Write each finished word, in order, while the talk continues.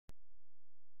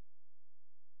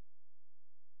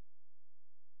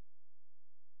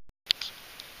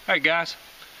Hey guys,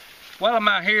 while I'm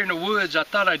out here in the woods, I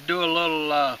thought I'd do a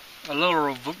little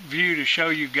review to show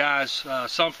you guys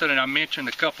something that I mentioned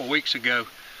a couple weeks ago.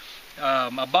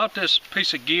 I bought this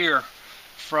piece of gear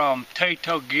from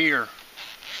Tato Gear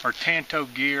or Tato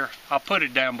Gear. I'll put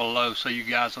it down below so you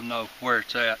guys will know where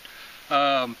it's at.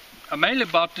 I mainly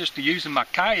bought this to use in my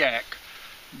kayak,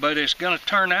 but it's going to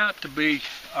turn out to be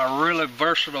a really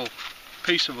versatile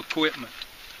piece of equipment.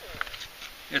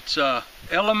 It's a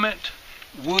Element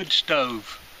wood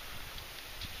stove.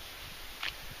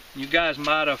 You guys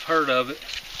might have heard of it.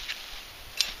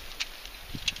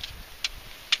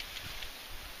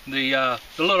 The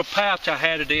little pouch I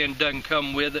had it in doesn't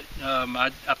come with it. I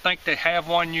think they have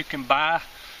one you can buy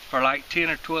for like 10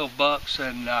 or 12 bucks,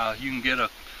 and you can get a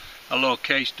little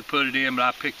case to put it in, but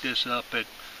I picked this up at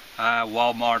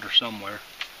Walmart or somewhere.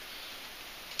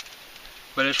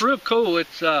 But it's real cool.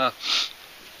 It's a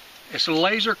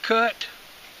laser cut.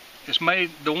 It's made,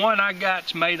 the one I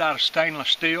got's made out of stainless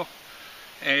steel,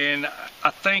 and I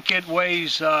think it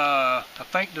weighs, I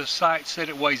think the site said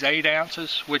it weighs 8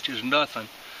 ounces, which is nothing.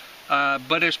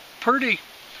 But it's pretty,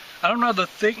 I don't know the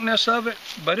thickness of it,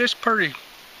 but it's pretty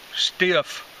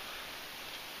stiff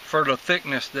for the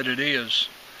thickness that it is.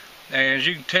 And as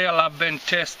you can tell, I've been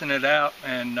testing it out,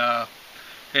 and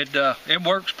it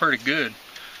works pretty good.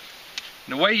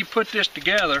 And the way you put this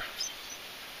together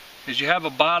is you have a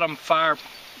bottom fire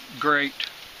grate,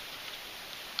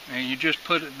 and you just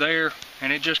put it there,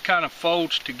 and it just kind of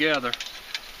folds together.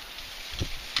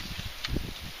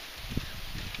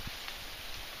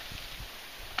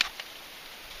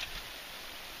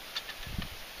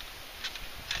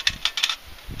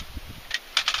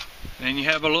 Then you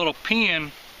have a little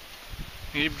pin.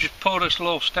 You just pull this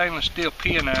little stainless steel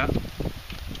pin out,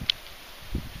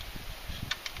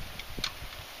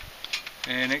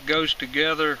 and it goes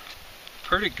together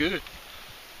pretty good.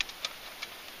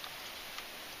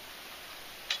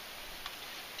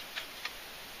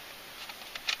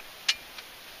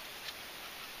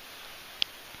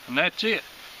 And that's it.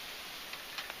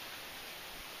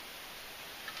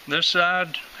 This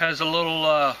side has a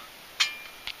little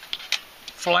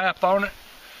flap on it.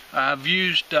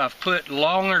 I've put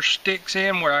longer sticks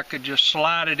in where I could just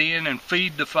slide it in and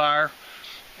feed the fire.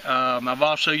 I've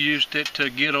also used it to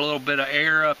get a little bit of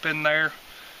air up in there.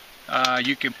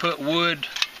 You can put wood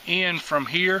in from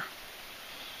here.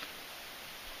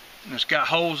 And it's got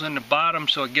holes in the bottom,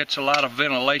 so it gets a lot of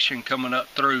ventilation coming up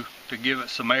through to give it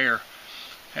some air.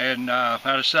 And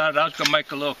I decided I was going to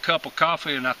make a little cup of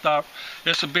coffee, and I thought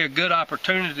this would be a good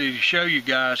opportunity to show you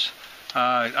guys.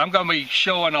 I'm going to be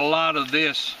showing a lot of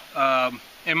this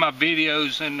in my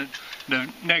videos in the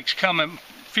next coming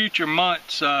future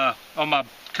months on my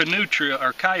canoe trip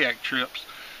or kayak trips,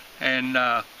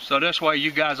 and so this way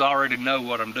you guys already know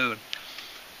what I'm doing.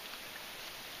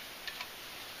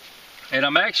 And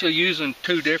I'm actually using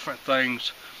two different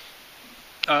things.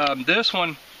 This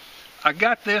one, I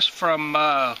got this from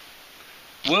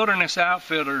Wilderness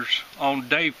Outfitters on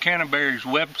Dave Canterbury's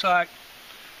website,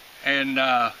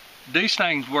 and these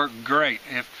things work great.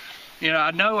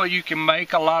 I know you can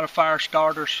make a lot of fire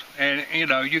starters, and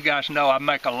you guys know I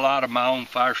make a lot of my own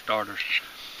fire starters.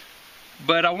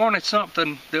 But I wanted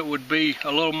something that would be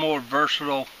a little more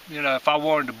versatile. If I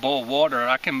wanted to boil water,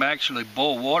 I can actually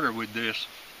boil water with this.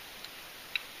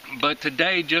 But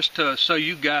today, just so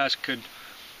you guys could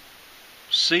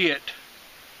see it,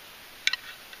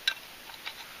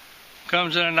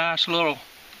 comes in a nice little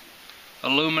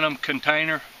aluminum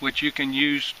container, which you can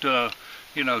use to,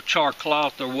 char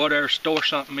cloth or whatever, store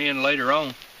something in later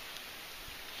on.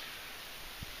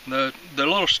 The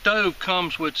little stove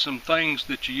comes with some things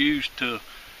that you use to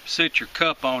sit your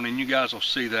cup on, and you guys will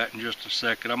see that in just a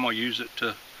second. I'm going to use it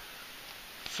to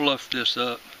fluff this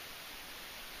up.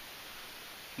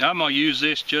 Now I'm going to use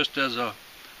this just as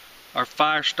our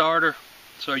fire starter,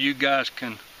 so you guys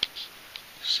can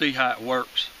see how it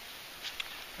works.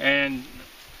 And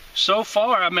so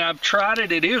far, I've tried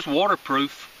it. It is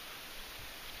waterproof.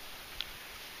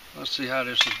 Let's see how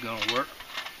this is going to work.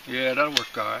 Yeah, that'll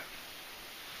work all right.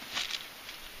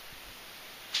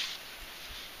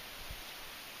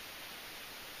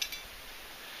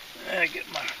 I get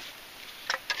my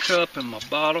cup and my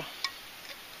bottle.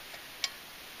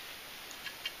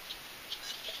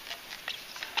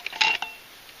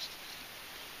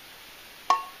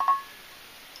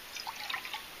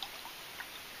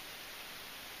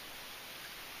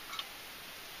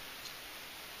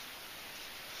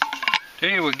 Tell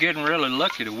you, we're getting really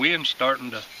lucky. The wind's starting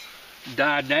to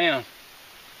die down.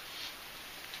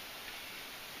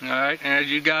 Alright, and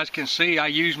as you guys can see, I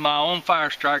use my own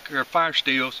fire striker or fire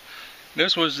steels,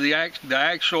 This was the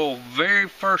actual very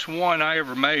first one I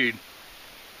ever made.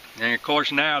 And of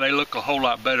course now they look a whole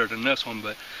lot better than this one,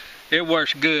 but it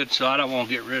works good, so I don't want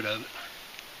to get rid of it.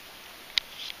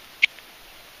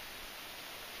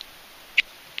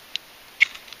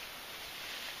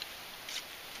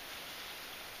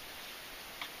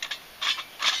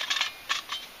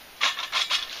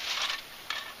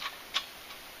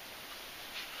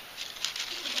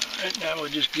 Alright, now we'll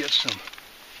just get some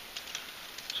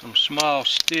small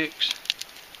sticks.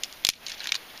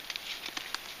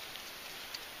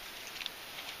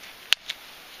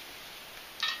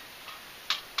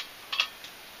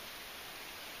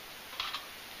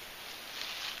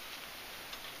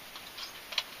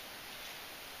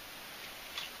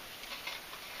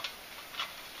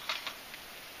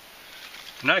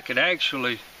 And I could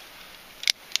actually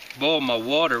boil my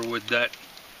water with that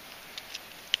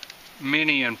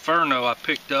mini Inferno I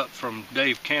picked up from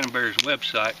Dave Canterbury's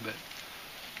website, but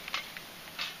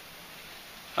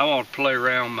I want to play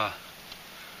around my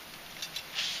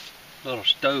little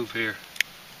stove here.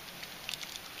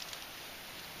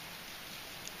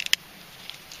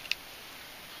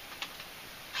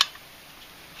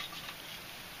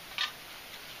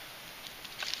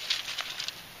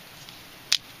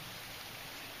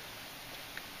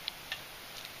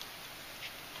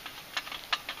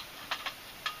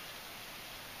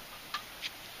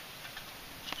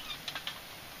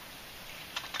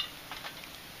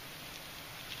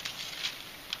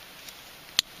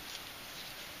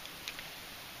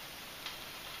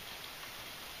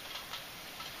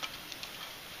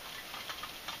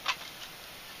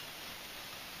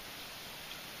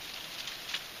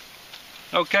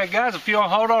 Okay guys, if you'll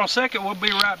hold on a second, we'll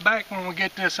be right back when we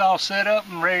get this all set up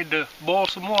and ready to boil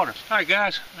some water. Alright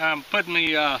guys, I'm putting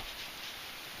the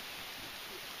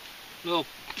little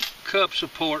cup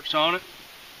supports on it.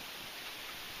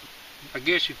 I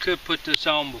guess you could put this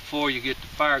on before you get the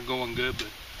fire going good, but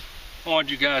I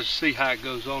wanted you guys to see how it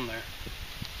goes on there.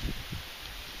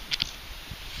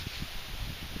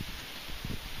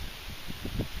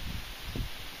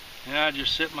 And I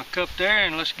just set my cup there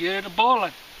and let's get it a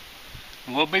boiling.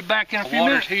 We'll be back in a few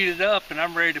minutes. The water's heated up and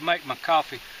I'm ready to make my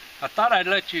coffee. I thought I'd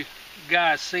let you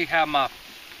guys see how my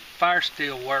fire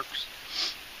steel works.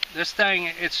 This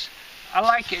thing, I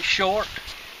like it short.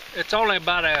 It's only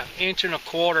about 1.25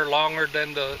 inches longer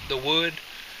than the wood,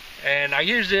 and I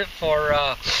use it for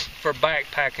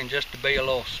backpacking just to be a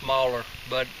little smaller.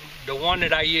 But the one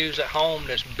that I use at home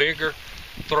that's bigger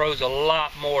throws a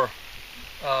lot more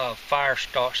fire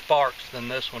sparks than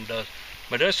this one does.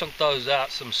 But this one throws out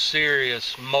some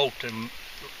serious molten.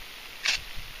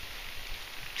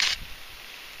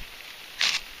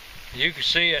 You can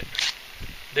see it.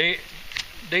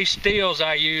 These steels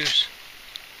I use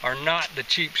are not the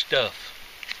cheap stuff.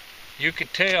 You can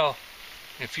tell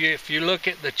if you look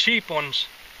at the cheap ones,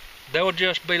 they'll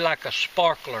just be like a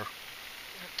sparkler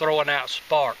throwing out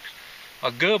sparks.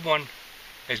 A good one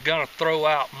is going to throw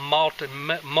out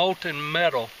molten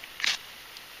metal,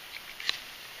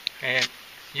 and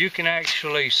you can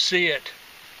actually see it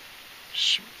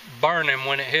burning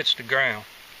when it hits the ground.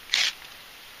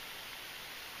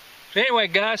 So anyway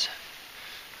guys,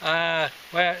 well,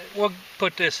 we'll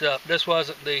put this up. This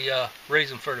wasn't the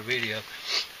reason for the video.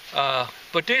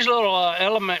 But these little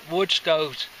Element wood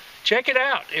stoves, check it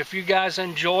out if you guys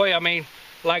enjoy. I mean,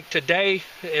 like today,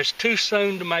 it's too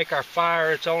soon to make our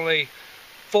fire. It's only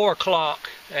 4 o'clock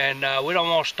and we don't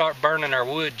want to start burning our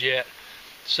wood yet.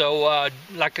 So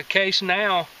like a case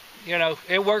now, you know,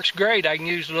 it works great. I can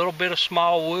use a little bit of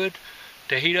small wood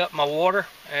to heat up my water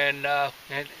and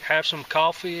have some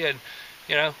coffee, and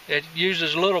you know, it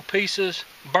uses little pieces,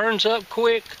 burns up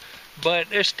quick, but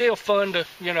it's still fun to,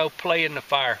 you know, play in the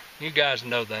fire. You guys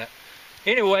know that.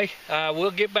 Anyway,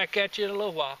 we'll get back at you in a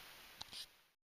little while.